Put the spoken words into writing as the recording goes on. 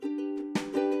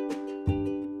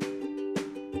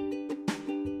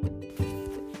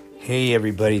Hey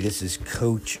everybody, this is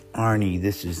Coach Arnie.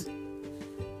 This is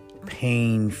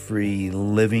Pain-Free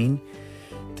Living.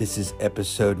 This is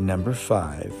episode number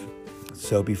 5.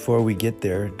 So before we get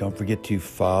there, don't forget to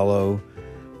follow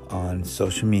on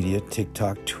social media,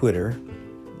 TikTok, Twitter,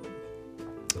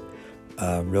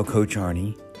 Real Coach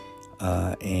Arnie,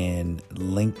 and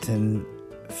LinkedIn,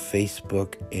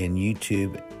 Facebook, and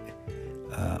YouTube,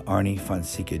 Arnie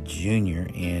Fonseca Jr.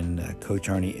 and Coach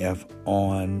Arnie F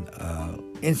on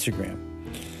Instagram.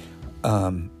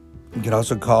 You can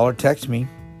also call or text me,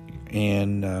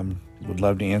 and would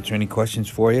love to answer any questions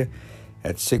for you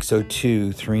at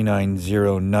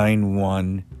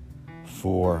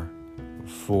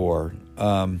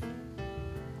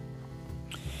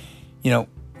 602-390-9144.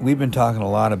 We've been talking a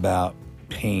lot about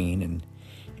pain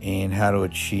and how to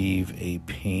achieve a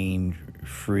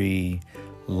pain-free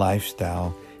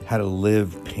lifestyle, how to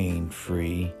live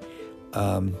pain-free.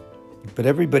 But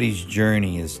everybody's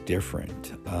journey is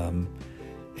different. And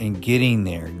getting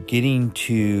there, getting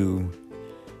to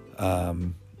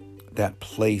that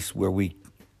place where we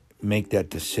make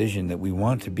that decision that we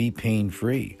want to be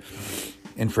pain-free.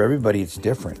 And for everybody, it's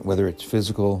different, whether it's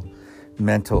physical,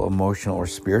 mental, emotional, or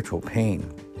spiritual pain.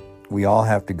 We all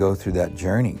have to go through that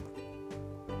journey.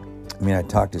 I mean, I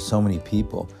talk to so many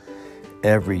people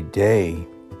every day,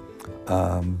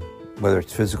 whether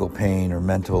it's physical pain or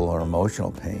mental or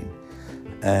emotional pain.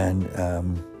 And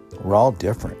we're all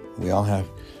different. We all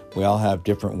have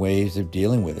different ways of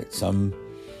dealing with it. Some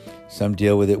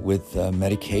deal with it with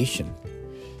medication.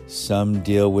 Some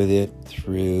deal with it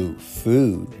through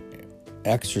food,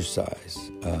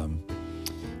 exercise.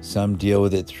 Some deal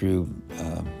with it through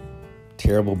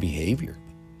terrible behavior.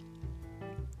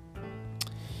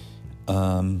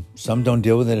 Some don't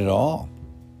deal with it at all,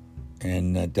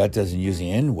 and that doesn't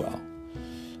usually end well.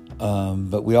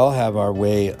 But we all have our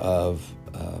way of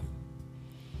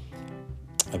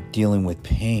dealing with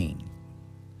pain,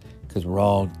 because we're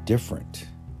all different.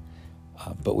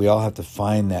 But we all have to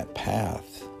find that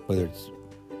path, whether it's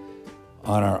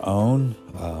on our own,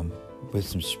 with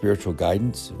some spiritual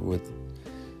guidance, with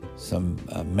some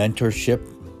mentorship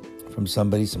from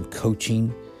somebody, some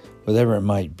coaching, whatever it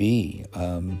might be.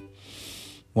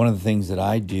 One of the things that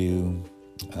I do,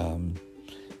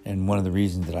 and one of the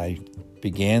reasons that I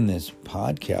began this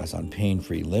podcast on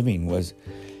pain-free living, was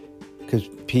because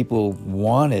people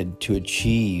wanted to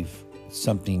achieve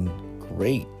something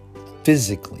great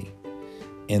physically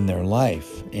in their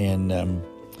life. And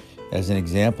as an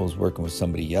example, I was working with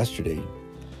somebody yesterday,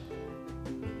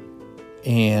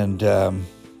 and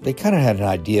they kind of had an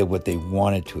idea of what they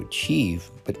wanted to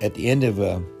achieve, but at the end of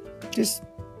just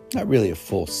not really a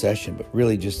full session, but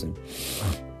really just an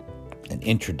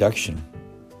introduction,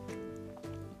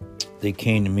 they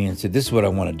came to me and said, "This is what I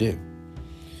want to do.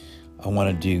 I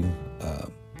want to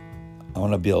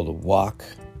be able to walk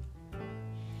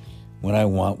when I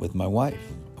want with my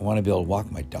wife. I want to be able to walk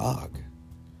my dog."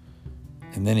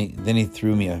 And then he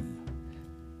threw me a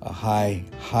high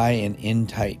and in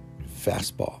tight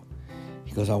fastball.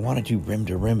 He goes, "I want to do rim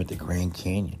to rim at the Grand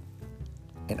Canyon."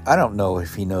 And I don't know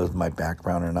if he knows my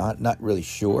background or not really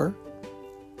sure.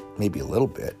 Maybe a little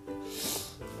bit.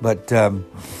 But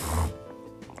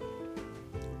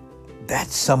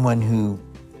that's someone who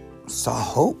saw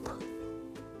hope.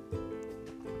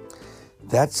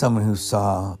 That's someone who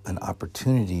saw an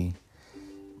opportunity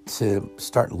to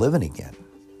start living again.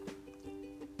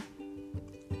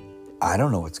 I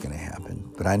don't know what's going to happen,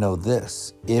 but I know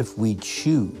this: if we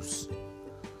choose,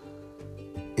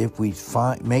 if we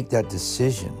make that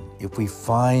decision, if we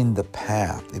find the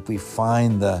path, if we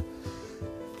find the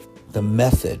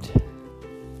method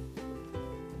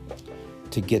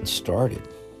to get started,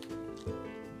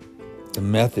 the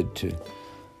method to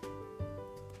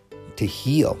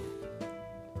heal,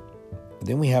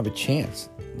 then we have a chance.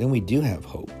 Then we do have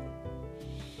hope.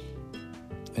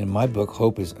 In my book,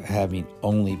 hope is having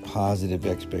only positive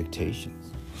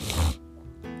expectations.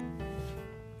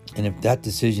 And if that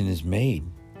decision is made,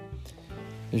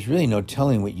 there's really no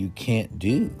telling what you can't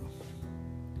do.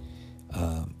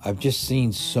 I've just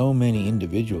seen so many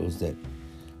individuals that,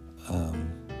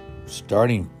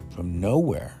 starting from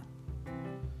nowhere,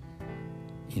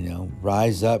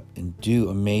 rise up and do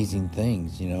amazing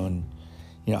things, and,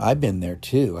 I've been there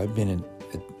too. I've been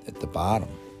at the bottom,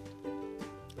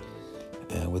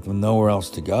 with nowhere else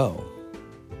to go,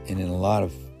 and in a lot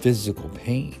of physical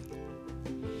pain,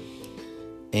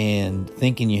 and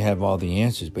thinking you have all the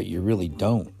answers, but you really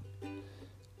don't.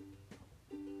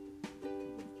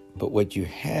 But what you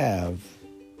have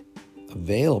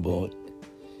available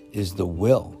is the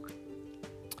will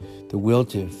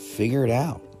to figure it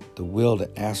out, the will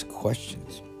to ask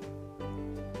questions.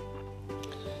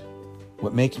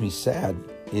 what makes me sad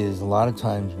is a lot of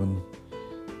times when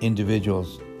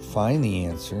individuals find the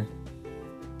answer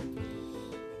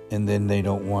and then they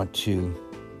don't want to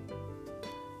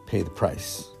pay the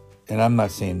price. And I'm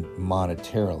not saying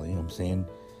monetarily, I'm saying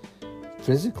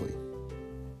physically.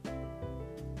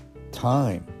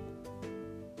 Time.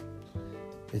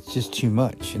 It's just too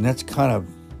much. And that's kind of,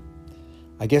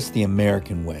 I guess, the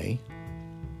American way.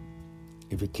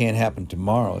 If it can't happen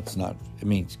tomorrow, it's not,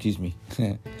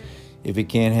 if it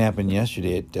can't happen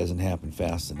yesterday, it doesn't happen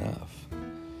fast enough.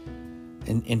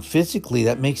 And physically,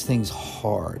 that makes things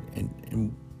hard.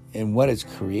 And what it's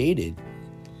created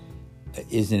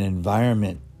is an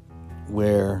environment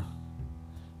where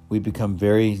we become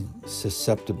very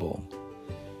susceptible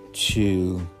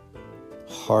to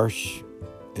harsh,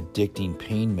 addicting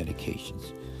pain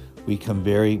medications. We become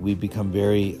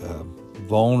very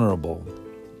vulnerable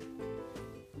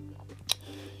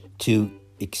to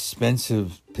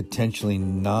expensive, potentially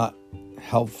not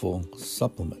helpful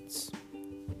supplements.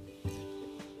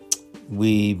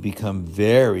 We become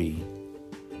very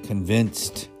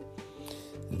convinced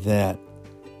that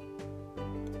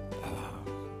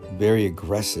very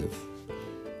aggressive,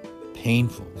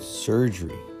 painful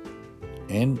surgery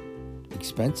and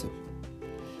expensive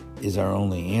is our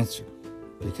only answer,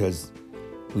 because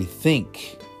we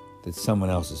think that someone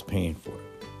else is paying for it.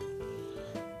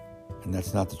 And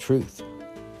that's not the truth.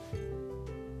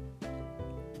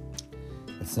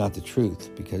 That's not the truth,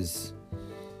 because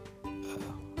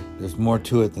there's more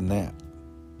to it than that.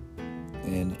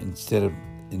 And instead of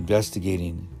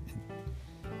investigating,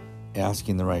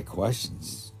 asking the right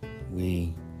questions,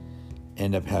 we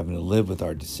end up having to live with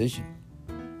our decision.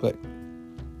 But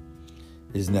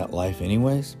isn't that life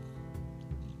anyways?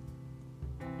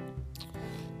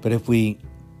 But if we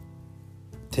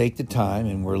take the time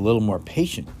and we're a little more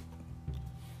patient,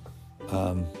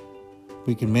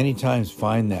 we can many times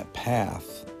find that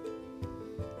path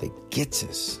that gets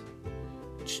us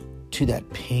to that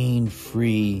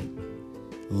pain-free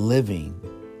living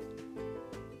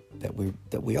that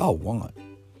we all want.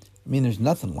 I mean, there's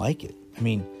nothing like it. I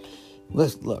mean,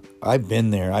 look, I've been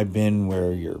there. I've been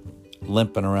where you're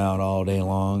limping around all day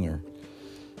long or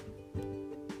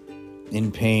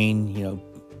in pain,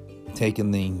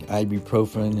 taking the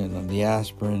ibuprofen and the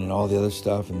aspirin and all the other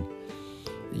stuff. And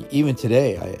even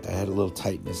today, I had a little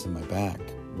tightness in my back.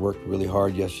 Worked really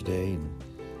hard yesterday, and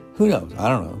who knows? I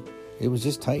don't know. It was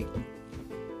just tight.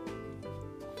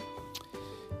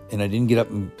 And I didn't get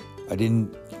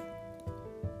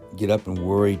up and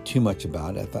worry too much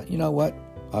about it. I thought, you know what?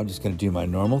 I'm just going to do my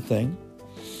normal thing.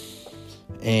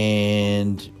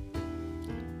 And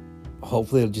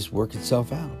hopefully it'll just work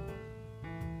itself out.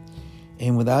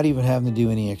 And without even having to do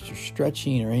any extra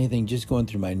stretching or anything, just going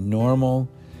through my normal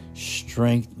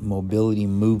strength, mobility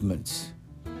movements,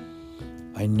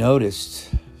 I noticed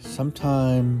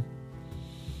sometime,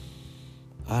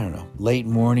 late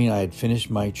morning, I had finished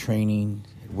my training,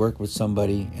 had worked with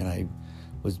somebody, and I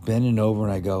was bending over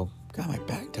and I go, God, my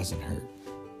back doesn't hurt.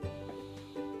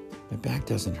 My back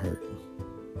doesn't hurt.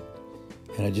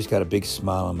 And I just got a big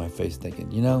smile on my face thinking,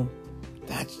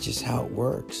 that's just how it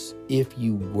works if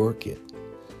you work it.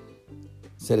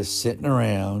 Instead of sitting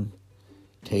around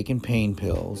taking pain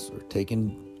pills or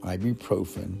taking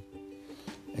ibuprofen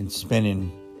and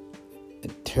spending a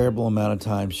terrible amount of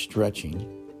time stretching.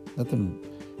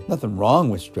 Nothing wrong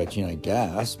with stretching, I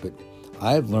guess, but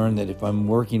I've learned that if I'm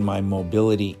working my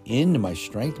mobility into my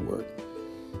strength work,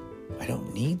 I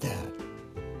don't need that.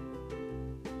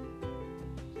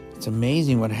 It's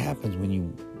amazing what happens when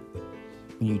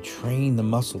you train the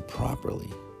muscle properly.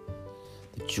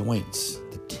 The joints,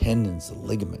 the tendons, the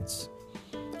ligaments.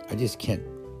 I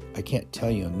can't tell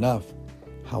you enough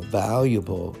how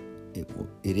valuable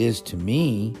it is to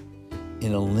me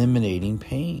in eliminating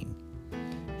pain.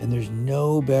 And there's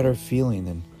no better feeling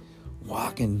than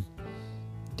walking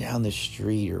down the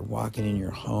street or walking in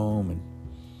your home and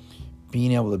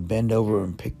being able to bend over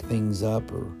and pick things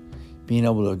up, or being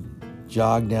able to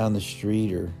jog down the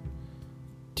street or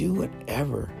do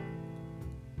whatever.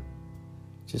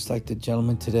 Just like the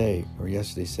gentleman today or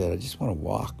yesterday said, I just want to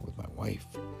walk with my wife.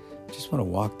 I just want to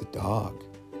walk the dog.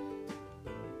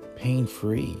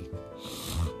 Pain-free.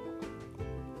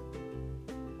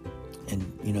 And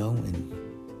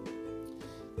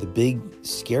the big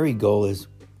scary goal is,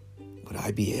 would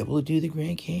I be able to do the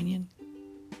Grand Canyon?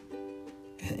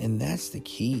 And that's the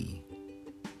key.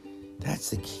 That's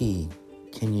the key.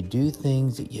 Can you do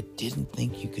things that you didn't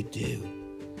think you could do?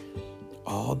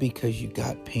 All because you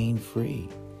got pain-free.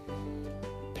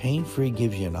 Pain-free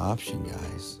gives you an option,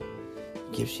 guys.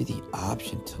 It gives you the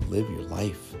option to live your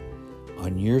life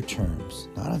on your terms,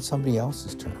 not on somebody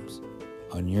else's terms.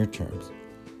 on your terms.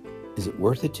 Is it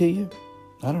worth it to you?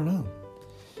 I don't know.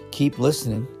 Keep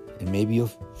listening, and maybe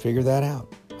you'll figure that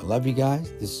out. I love you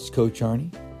guys. This is Coach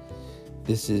Arnie.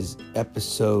 This is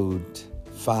episode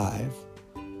 5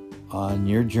 on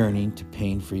your journey to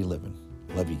pain-free living.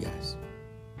 Love you guys.